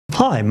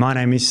Hi, my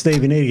name is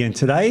Stephen Eady, and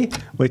today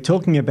we're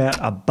talking about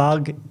a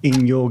bug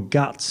in your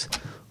guts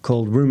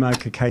called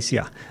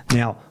Ruminococcaceae.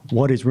 Now,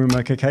 what is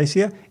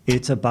Ruminococcaceae?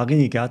 It's a bug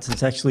in your guts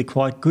that's actually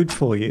quite good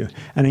for you.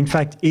 And in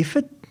fact, if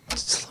it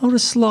sort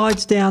of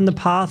slides down the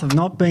path of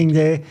not being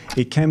there,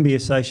 it can be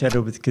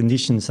associated with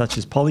conditions such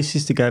as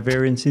polycystic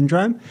ovarian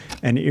syndrome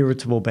and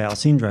irritable bowel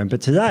syndrome.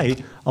 But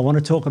today, I want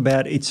to talk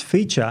about its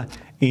feature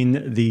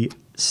in the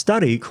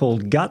study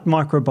called Gut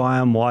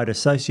Microbiome-Wide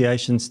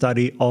Association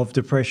Study of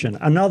Depression.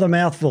 Another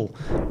mouthful,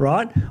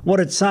 right?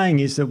 What it's saying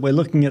is that we're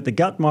looking at the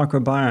gut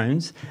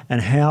microbiomes and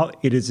how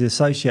it is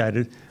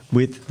associated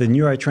with the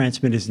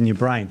neurotransmitters in your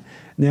brain.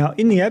 Now,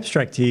 in the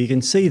abstract here, you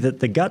can see that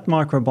the gut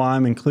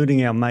microbiome,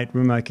 including our mate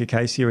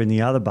Ruminococcaceae and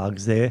the other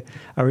bugs there,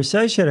 are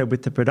associated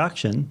with the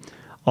production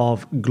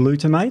of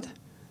glutamate,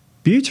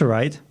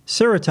 butyrate,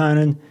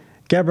 serotonin,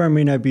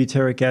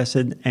 GABA-aminobutyric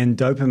acid, and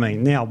dopamine.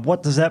 Now,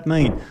 what does that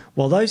mean?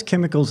 Well, those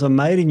chemicals are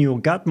made in your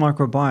gut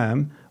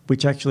microbiome,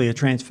 which actually are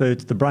transferred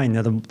to the brain.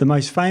 Now, the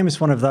most famous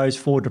one of those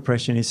for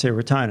depression is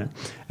serotonin.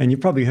 And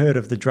you've probably heard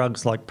of the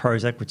drugs like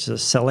Prozac, which is a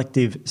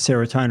selective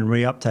serotonin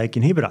reuptake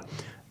inhibitor.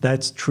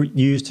 That's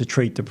used to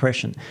treat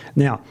depression.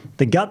 Now,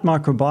 the gut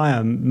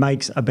microbiome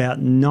makes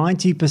about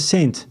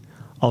 90%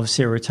 of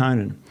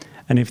serotonin.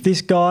 And if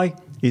this guy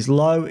is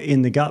low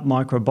in the gut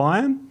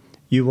microbiome,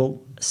 you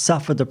will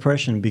suffer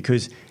depression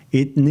because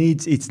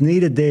it's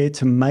needed there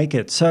to make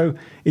it. So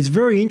it's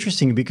very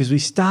interesting because we're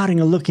starting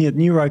to looking at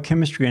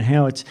neurochemistry and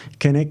how it's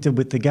connected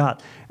with the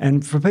gut.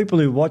 And for people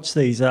who watch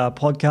these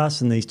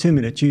podcasts and these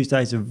 2-Minute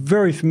Tuesdays are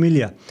very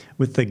familiar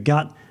with the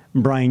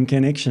gut-brain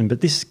connection. But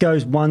this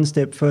goes one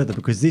step further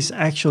because this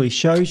actually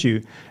shows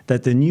you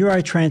that the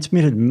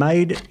neurotransmitter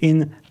made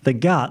in the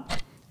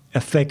gut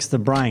affects the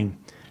brain.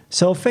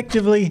 So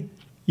effectively,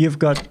 you've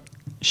got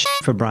shit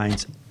for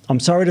brains.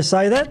 I'm sorry to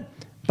say that,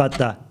 but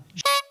the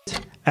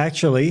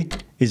actually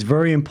is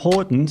very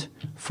important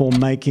for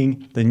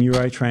making the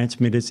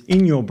neurotransmitters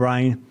in your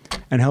brain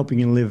and helping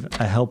you live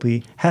a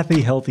happy,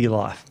 healthy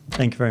life.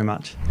 Thank you very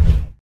much.